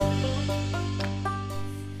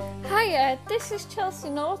Hiya, this is Chelsea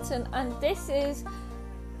Norton, and this is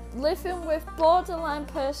Living with Borderline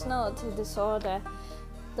Personality Disorder.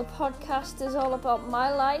 The podcast is all about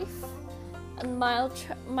my life and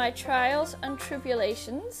my trials and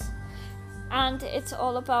tribulations, and it's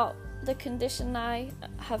all about the condition I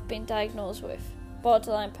have been diagnosed with,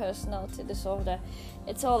 borderline personality disorder.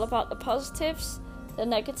 It's all about the positives, the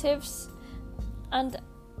negatives, and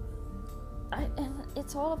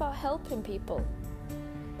it's all about helping people.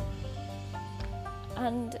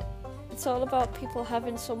 And it's all about people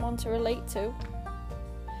having someone to relate to.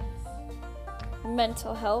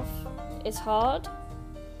 Mental health is hard,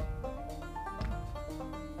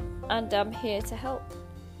 and I'm here to help.